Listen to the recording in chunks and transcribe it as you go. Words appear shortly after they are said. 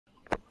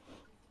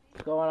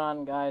What's going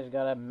on, guys?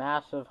 Got a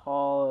massive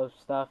haul of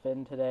stuff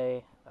in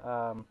today.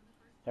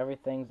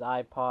 Everything's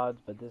iPods,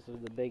 but this is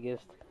the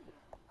biggest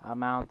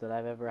amount that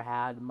I've ever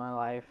had in my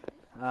life.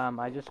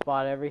 I just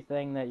bought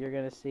everything that you're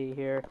gonna see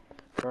here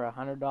for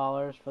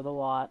 $100 for the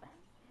lot.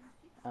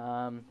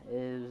 It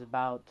is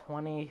about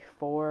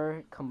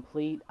 24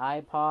 complete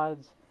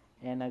iPods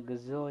and a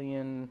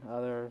gazillion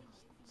other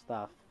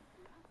stuff.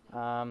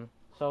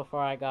 So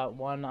far I got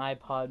one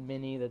iPod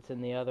mini that's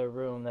in the other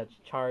room that's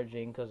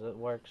charging because it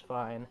works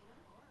fine.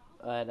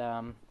 But,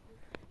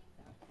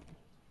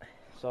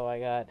 so I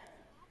got,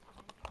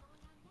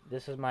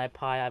 this is my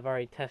pile. I've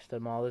already tested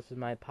them all. This is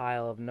my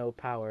pile of no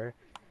power.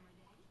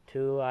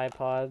 Two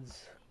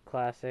iPods,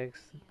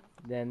 classics.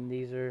 Then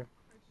these are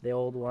the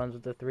old ones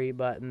with the 3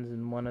 buttons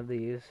and one of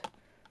these.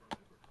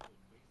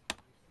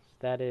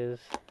 That is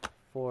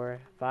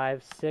 4,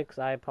 5, 6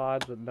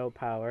 iPods with no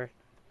power.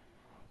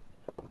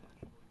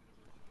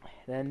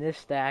 Then this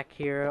stack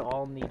here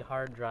all need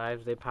hard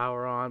drives. They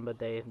power on, but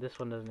this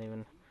one doesn't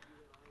even,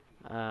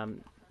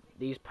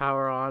 these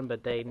power on,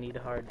 but they need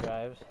hard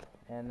drives.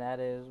 And that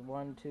is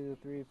 1, 2,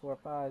 3, 4,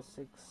 5,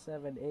 6,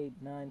 7, 8,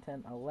 9,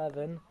 10,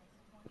 11.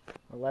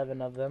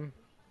 11 of them.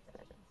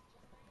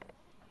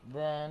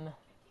 Then,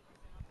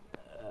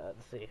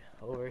 let's see,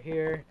 over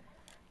here,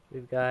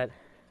 we've got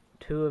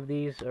 2 of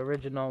these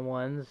original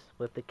ones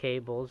with the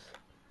cables.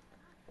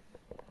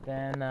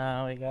 Then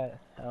we got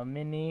a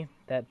mini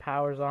that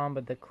powers on,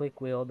 but the click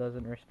wheel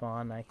doesn't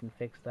respond. I can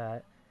fix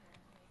that.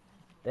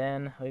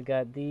 Then we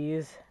got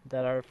these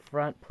that are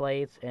front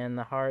plates and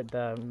the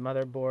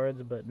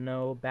motherboards, but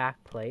no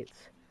back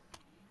plates.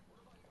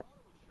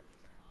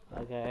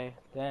 Okay,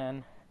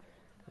 then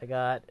I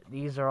got,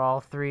 these are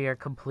all 3 are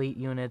complete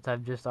units.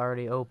 I've just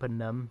already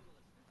opened them.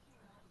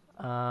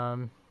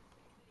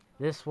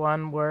 This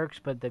one works,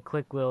 but the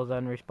click wheel is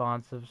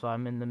unresponsive, so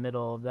I'm in the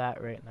middle of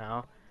that right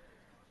now.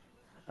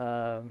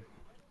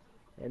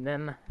 And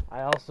then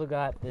I also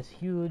got this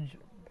huge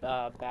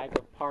bag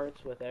of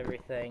parts with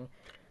everything.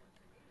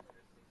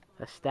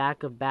 A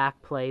stack of back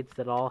plates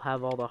that all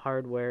have all the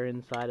hardware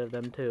inside of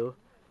them too.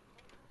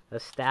 A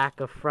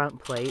stack of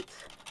front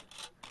plates.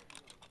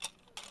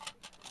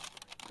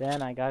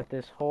 Then I got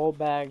this whole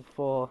bag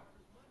full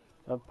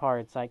of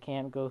parts. I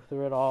can't go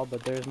through it all,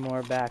 but there's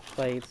more back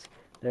plates.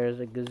 There's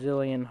a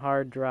gazillion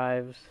hard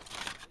drives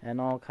and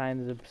all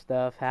kinds of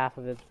stuff. Half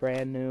of it's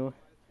brand new.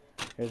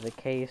 There's a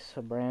case,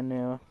 a brand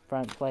new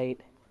front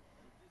plate.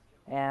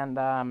 And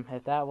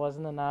if that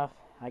wasn't enough,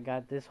 I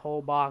got this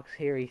whole box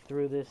here. He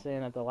threw this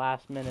in at the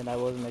last minute. I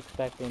wasn't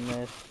expecting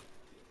this.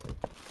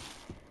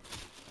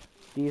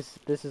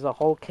 This is a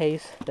whole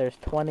case. There's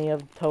 20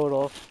 of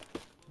total.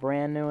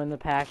 Brand new in the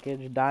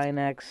package.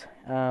 Dynex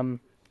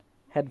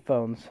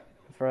headphones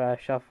for a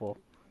shuffle.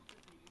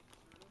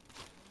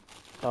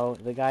 So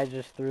the guy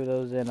just threw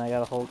those in. I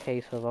got a whole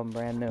case of them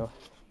brand new.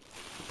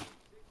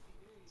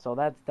 So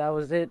that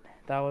was it.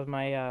 That was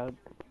my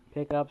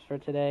pickups for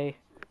today.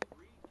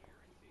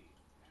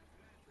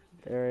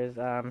 There is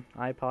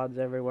iPods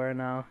everywhere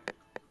now.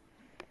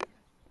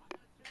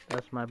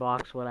 That's my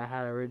box, what I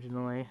had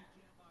originally.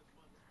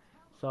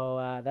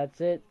 So that's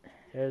it.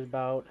 There's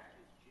about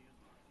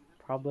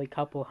probably a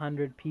couple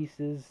hundred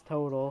pieces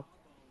total.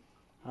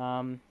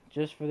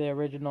 Just for the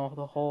original,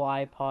 the whole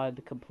iPod,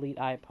 the complete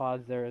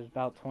iPods, there's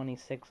about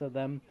 26 of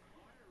them.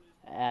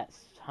 At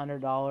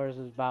 $100 is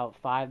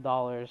about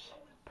 $5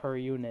 per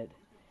unit.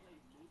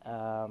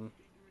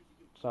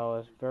 So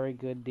it's a very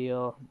good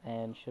deal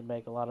and should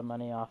make a lot of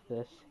money off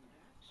this.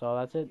 So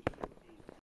that's it.